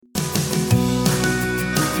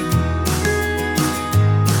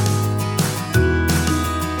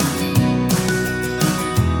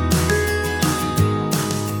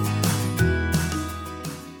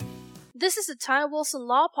the Ty Wilson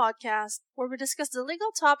Law Podcast, where we discuss the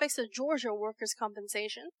legal topics of Georgia workers'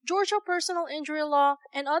 compensation, Georgia personal injury law,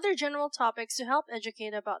 and other general topics to help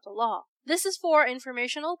educate about the law. This is for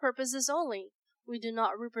informational purposes only. We do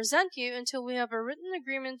not represent you until we have a written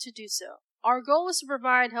agreement to do so. Our goal is to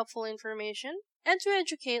provide helpful information and to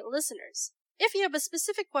educate listeners. If you have a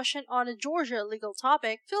specific question on a Georgia legal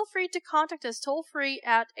topic, feel free to contact us toll-free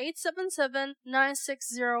at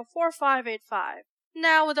 877-960-4585.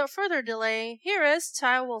 Now, without further delay, here is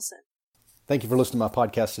Ty Wilson. Thank you for listening to my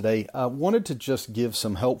podcast today. I wanted to just give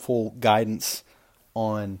some helpful guidance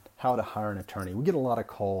on how to hire an attorney. We get a lot of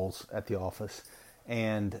calls at the office,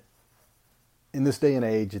 and in this day and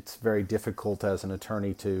age, it's very difficult as an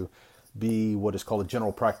attorney to be what is called a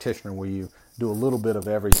general practitioner, where you do a little bit of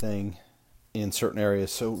everything in certain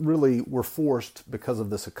areas. So really, we're forced, because of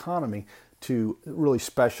this economy, to really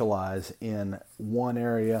specialize in one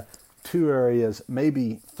area, 2 areas,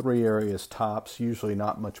 maybe 3 areas tops, usually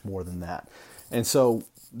not much more than that. And so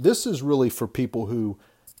this is really for people who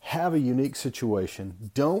have a unique situation,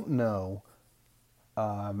 don't know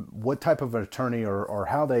what type of an attorney or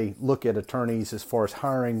how they look at attorneys as far as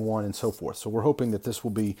hiring one and so forth. So we're hoping that this will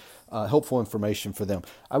be helpful information for them.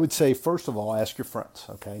 I would say, first of all, ask your friends.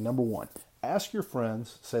 Okay, number one, ask your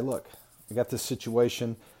friends. Say, look, I got this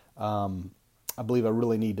situation. I believe I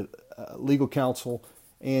really need legal counsel.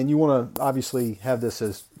 And you want to obviously have this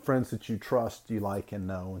as friends that you trust, you like, and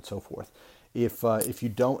know, and so forth. If you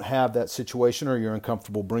don't have that situation, or you're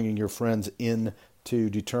uncomfortable bringing your friends in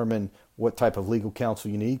to determine what type of legal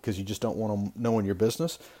counsel you need because you just don't want them knowing your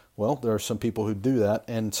business, well, there are some people who do that.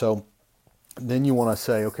 And so then you want to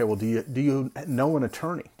say, okay, well, do you know an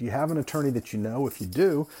attorney? Do you have an attorney that you know? If you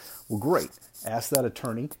do, well, great. Ask that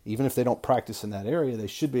attorney. Even if they don't practice in that area, they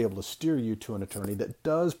should be able to steer you to an attorney that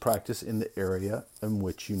does practice in the area in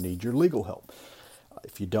which you need your legal help.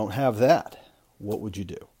 If you don't have that, what would you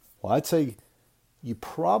do? Well, I'd say you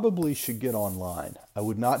probably should get online. I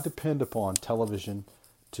would not depend upon television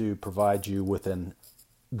to provide you with a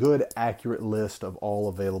good, accurate list of all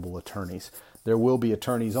available attorneys. There will be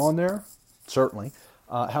attorneys on there, certainly.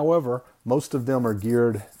 However, most of them are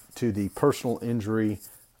geared to the personal injury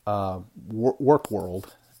work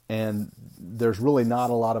world, and there's really not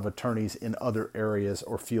a lot of attorneys in other areas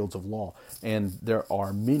or fields of law, and there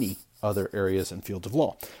are many other areas and fields of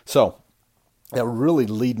law. So that would really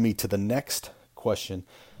lead me to the next question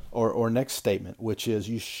or next statement, which is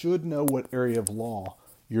you should know what area of law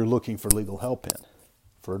you're looking for legal help in.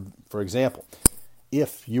 For example,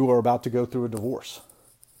 if you are about to go through a divorce,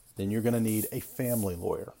 then you're going to need a family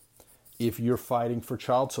lawyer. If you're fighting for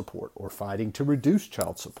child support or fighting to reduce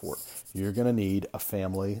child support, you're going to need a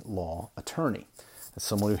family law attorney. As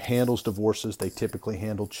someone who handles divorces, they typically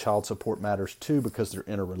handle child support matters too because they're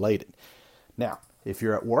interrelated. Now, if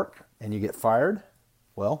you're at work and you get fired,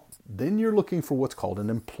 well, then you're looking for what's called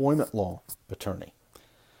an employment law attorney.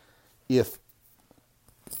 If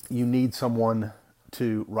you need someone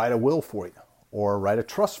to write a will for you or write a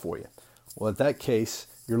trust for you, well, in that case,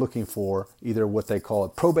 you're looking for either what they call a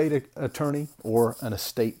probate attorney or an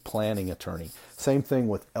estate planning attorney. Same thing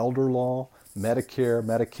with elder law, Medicare,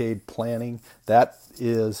 Medicaid planning. That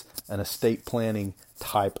is an estate planning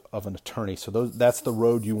type of an attorney. So that's the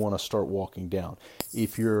road you want to start walking down.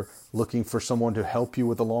 If you're looking for someone to help you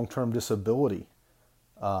with a long-term disability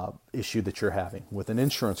issue that you're having with an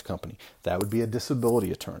insurance company, that would be a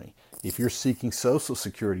disability attorney. If you're seeking Social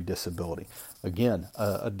Security disability, again,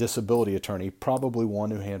 a disability attorney, probably one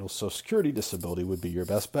who handles Social Security disability, would be your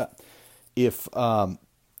best bet. If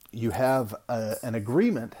you have an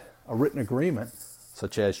agreement, a written agreement,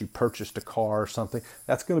 such as you purchased a car or something,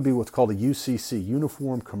 that's going to be what's called a UCC,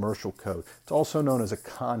 Uniform Commercial Code. It's also known as a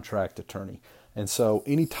contract attorney. And so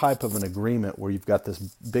any type of an agreement where you've got this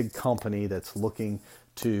big company that's looking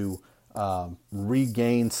to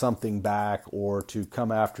regain something back or to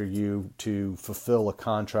come after you to fulfill a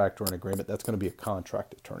contract or an agreement, that's going to be a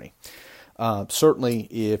contract attorney. Certainly,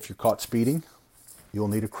 if you're caught speeding, you'll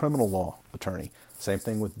need a criminal law attorney. Same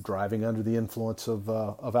thing with driving under the influence of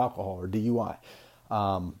alcohol or DUI.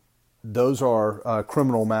 Those are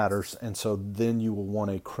criminal matters, and so then you will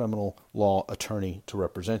want a criminal law attorney to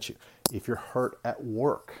represent you. If you're hurt at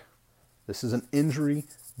work, this is an injury,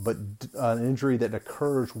 but an injury that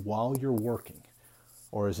occurs while you're working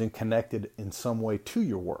or is connected in some way to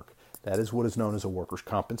your work. That is what is known as a workers'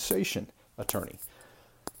 compensation attorney.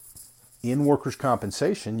 In workers'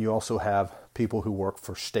 compensation, you also have people who work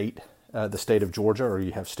for the state of Georgia, or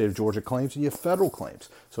you have state of Georgia claims, and you have federal claims.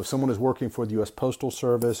 So if someone is working for the U.S. Postal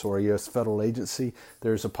Service or a U.S. federal agency,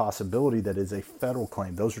 there's a possibility that is a federal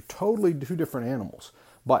claim. Those are totally two different animals.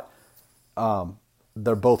 But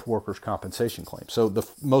they're both workers' compensation claims. So the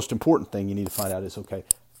most important thing you need to find out is, okay,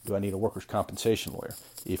 do I need a workers' compensation lawyer?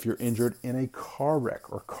 If you're injured in a car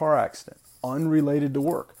wreck or car accident unrelated to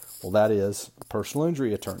work, well, that is a personal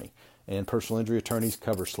injury attorney. And personal injury attorneys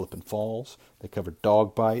cover slip and falls. They cover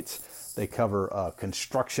dog bites. They cover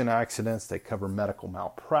construction accidents. They cover medical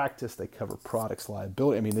malpractice. They cover products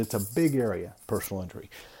liability. I mean, it's a big area, personal injury.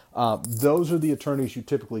 Those are the attorneys you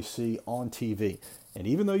typically see on TV. And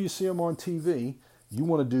even though you see them on TV, you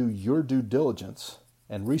want to do your due diligence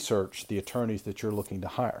and research the attorneys that you're looking to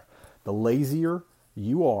hire. The lazier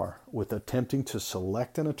you are with attempting to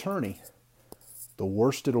select an attorney, the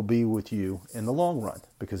worse it'll be with you in the long run.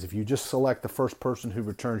 Because if you just select the first person who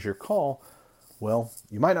returns your call, well,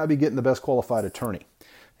 you might not be getting the best qualified attorney.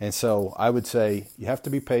 And so I would say you have to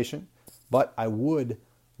be patient, but I would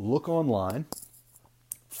look online,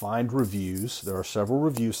 find reviews. There are several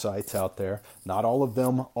review sites out there. Not all of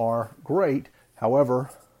them are great.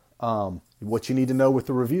 However, what you need to know with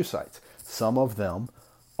the review sites, some of them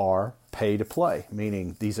are pay to play,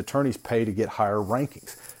 meaning these attorneys pay to get higher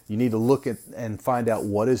rankings. You need to look at and find out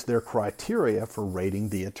what is their criteria for rating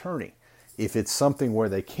the attorney. If it's something where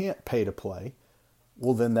they can't pay to play,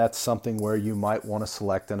 well, then that's something where you might want to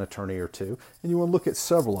select an attorney or two, and you want to look at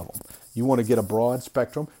several of them. You want to get a broad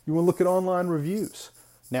spectrum. You want to look at online reviews.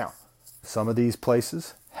 Now, some of these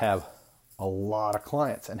places have a lot of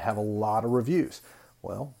clients and have a lot of reviews.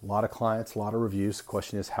 Well, a lot of clients, a lot of reviews. The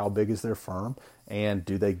question is, how big is their firm? And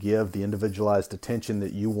do they give the individualized attention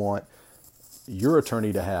that you want your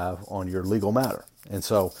attorney to have on your legal matter? And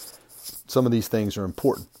so some of these things are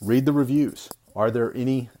important. Read the reviews. Are there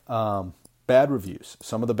any bad reviews?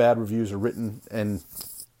 Some of the bad reviews are written and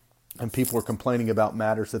people are complaining about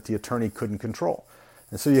matters that the attorney couldn't control.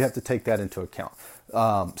 And so you have to take that into account.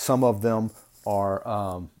 Some of them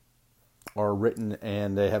are written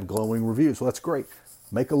and they have glowing reviews. Well, that's great.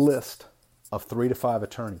 Make a list of 3 to 5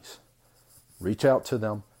 attorneys. Reach out to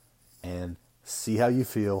them and see how you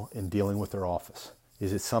feel in dealing with their office.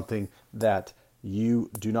 Is it something that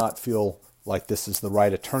you do not feel like this is the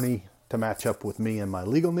right attorney to match up with me and my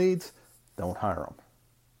legal needs? Don't hire them,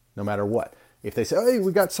 no matter what. If they say, hey,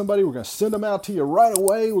 we got somebody, we're going to send them out to you right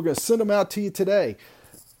away, we're going to send them out to you today,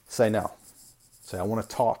 say no. Say, I want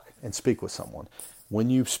to talk and speak with someone. When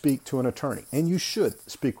you speak to an attorney, and you should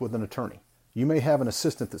speak with an attorney, you may have an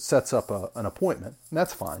assistant that sets up an appointment, and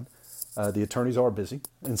that's fine. The attorneys are busy.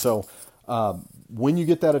 And so when you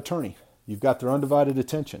get that attorney, you've got their undivided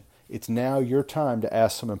attention. It's now your time to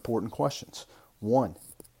ask some important questions. 1,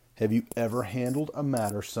 have you ever handled a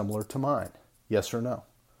matter similar to mine? Yes or no?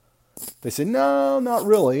 They say, no, not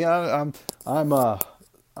really. I'm a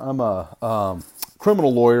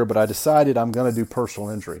criminal lawyer, but I decided I'm going to do personal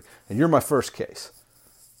injury, and you're my first case.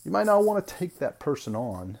 You might not want to take that person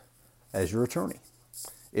on as your attorney.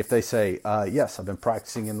 If they say, yes, I've been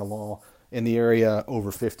practicing in the law in the area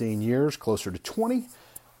over 15 years, closer to 20,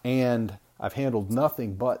 and I've handled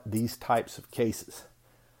nothing but these types of cases.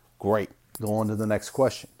 Great. Go on to the next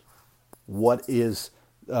question. What is,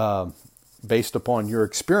 based upon your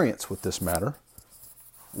experience with this matter,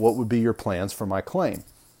 what would be your plans for my claim?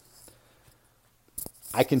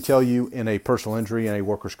 I can tell you in a personal injury and a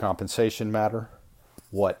workers' compensation matter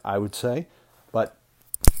what I would say, but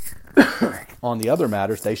on the other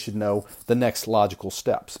matters, they should know the next logical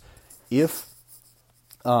steps. If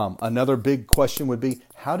another big question would be,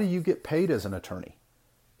 how do you get paid as an attorney?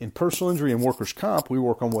 In personal injury and workers' comp, we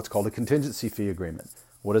work on what's called a contingency fee agreement.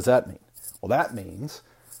 What does that mean? Well, that means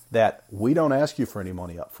that we don't ask you for any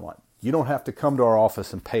money up front. You don't have to come to our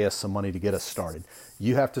office and pay us some money to get us started.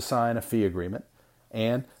 You have to sign a fee agreement,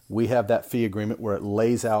 and we have that fee agreement where it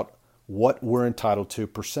lays out what we're entitled to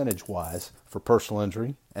percentage-wise for personal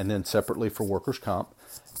injury and then separately for workers' comp.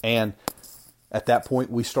 And at that point,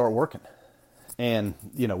 we start working. And,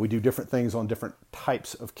 we do different things on different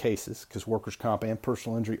types of cases because workers' comp and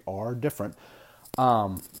personal injury are different.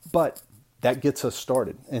 But that gets us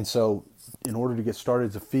started. And so in order to get started,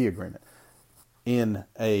 it's a fee agreement. In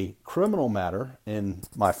a criminal matter, and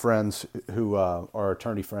my friends who are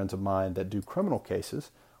attorney friends of mine that do criminal cases,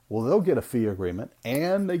 well, they'll get a fee agreement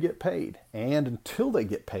and they get paid. And until they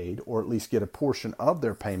get paid, or at least get a portion of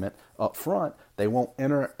their payment up front, they won't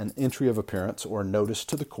enter an entry of appearance or a notice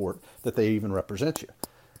to the court that they even represent you.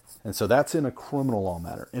 And so that's in a criminal law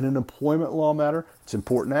matter. In an employment law matter, it's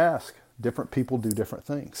important to ask. Different people do different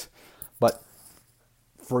things. But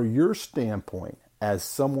for your standpoint, as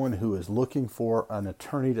someone who is looking for an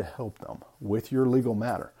attorney to help them with your legal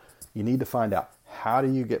matter, you need to find out, how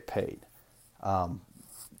do you get paid?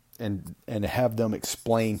 And have them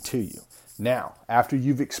explain to you. Now, after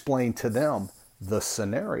you've explained to them the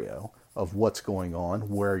scenario, of what's going on,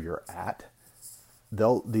 where you're at,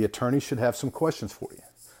 the attorney should have some questions for you.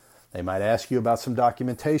 They might ask you about some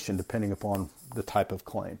documentation depending upon the type of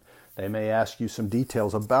claim. They may ask you some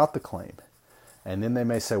details about the claim. And then they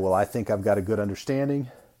may say, well, I think I've got a good understanding.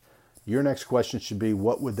 Your next question should be,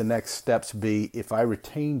 what would the next steps be if I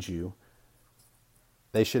retained you?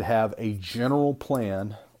 They should have a general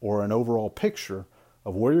plan or an overall picture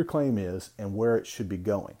of where your claim is and where it should be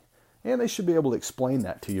going. And they should be able to explain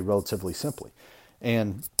that to you relatively simply.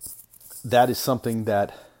 And that is something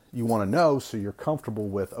that you want to know so you're comfortable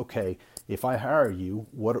with, okay, if I hire you,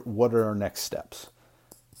 what are our next steps?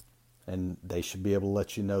 And they should be able to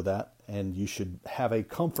let you know that, and you should have a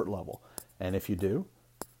comfort level. And if you do,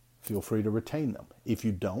 feel free to retain them. If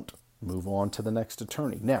you don't, move on to the next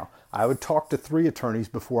attorney. Now, I would talk to 3 attorneys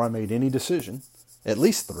before I made any decision, at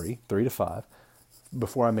least 3 to 5,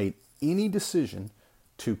 before I made any decision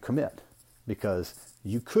to commit, because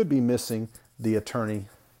you could be missing the attorney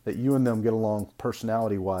that you and them get along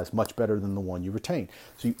personality-wise much better than the one you retain.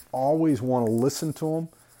 So you always want to listen to them,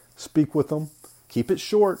 speak with them, keep it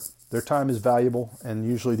short. Their time is valuable, and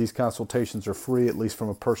usually these consultations are free, at least from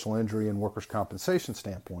a personal injury and workers' compensation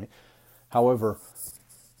standpoint. However,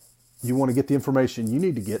 you want to get the information you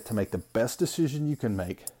need to get to make the best decision you can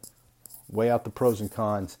make, weigh out the pros and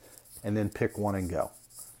cons, and then pick one and go.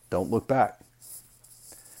 Don't look back.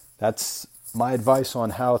 That's my advice on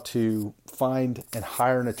how to find and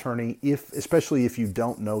hire an attorney, especially if you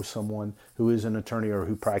don't know someone who is an attorney or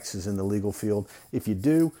who practices in the legal field. If you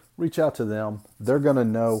do, reach out to them. They're going to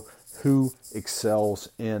know who excels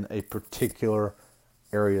in a particular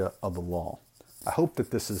area of the law. I hope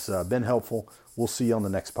that this has been helpful. We'll see you on the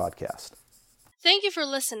next podcast. Thank you for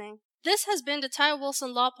listening. This has been the Ty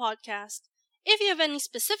Wilson Law Podcast. If you have any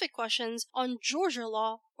specific questions on Georgia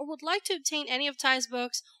law or would like to obtain any of Ty's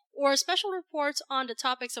books or special reports on the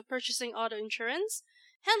topics of purchasing auto insurance,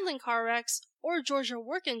 handling car wrecks, or Georgia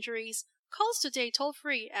work injuries, call us today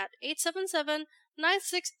toll-free at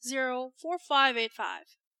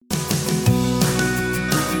 877-960-4585.